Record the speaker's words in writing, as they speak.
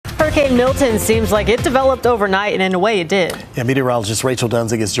Hurricane Milton seems like it developed overnight, and in a way it did. Yeah, meteorologist Rachel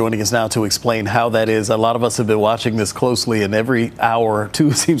Dunzig is joining us now to explain how that is. A lot of us have been watching this closely, and every hour or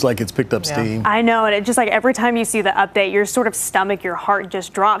two seems like it's picked up steam. I know, and it just like every time you see the update, your sort of stomach, your heart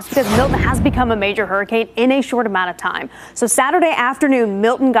just drops because Milton has become a major hurricane in a short amount of time. So Saturday afternoon,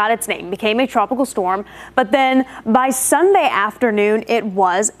 Milton got its name, became a tropical storm, but then by Sunday afternoon, it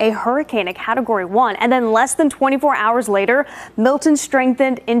was a hurricane, a Category 1, and then less than 24 hours later, Milton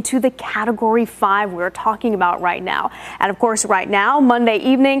strengthened into the Category 5 we're talking about right now. And of course, right now, Monday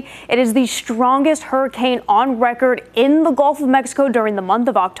evening, it is the strongest hurricane on record in the Gulf of Mexico during the month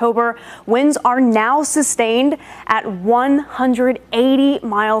of October. Winds are now sustained at 180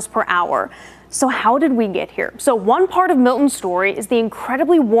 miles per hour. So how did we get here? So one part of Milton's story is the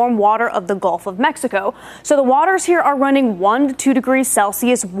incredibly warm water of the Gulf of Mexico. So the waters here are running 1 to 2 degrees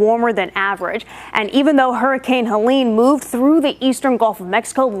Celsius warmer than average. And even though Hurricane Helene moved through the eastern Gulf of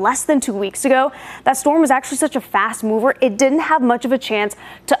Mexico less than 2 weeks ago, that storm was actually such a fast mover, it didn't have much of a chance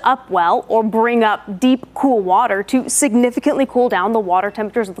to upwell or bring up deep, cool water to significantly cool down the water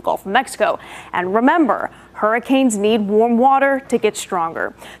temperatures of the Gulf of Mexico. And remember, hurricanes need warm water to get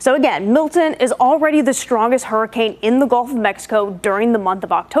stronger. So again, Milton is already the strongest hurricane in the Gulf of Mexico during the month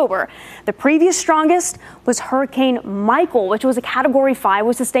of October. The previous strongest was Hurricane Michael, which was a Category 5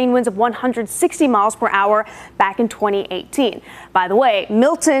 with sustained winds of 160 miles per hour back in 2018. By the way,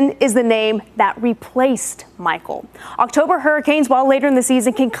 Milton is the name that replaced Michael. October hurricanes, while later in the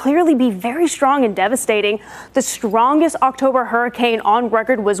season, can clearly be very strong and devastating. The strongest October hurricane on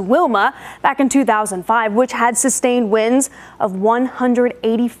record was Wilma back in 2005, which had sustained winds of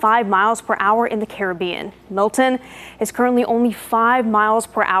 185 miles per hour in the Caribbean. Milton is currently only 5 miles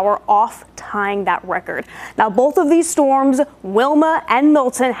per hour off tying that record. Now, both of these storms, Wilma and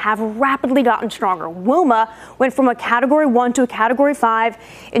Milton, have rapidly gotten stronger. Wilma went from a Category 1 to a Category 5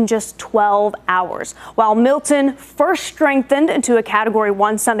 in just 12 hours. While Milton first strengthened into a Category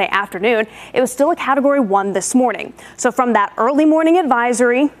 1 Sunday afternoon, it was still a Category 1 this morning. So from that early morning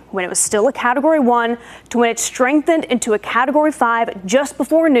advisory, when it was still a Category 1, to when it strengthened into a Category 5 just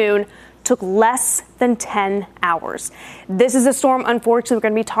before noon, took less than 10 hours. This is a storm, unfortunately, we're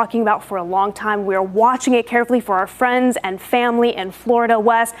going to be talking about for a long time. We are watching it carefully for our friends and family in Florida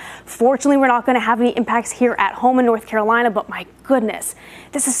West. Fortunately, we're not going to have any impacts here at home in North Carolina, but my goodness,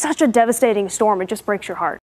 this is such a devastating storm. It just breaks your heart.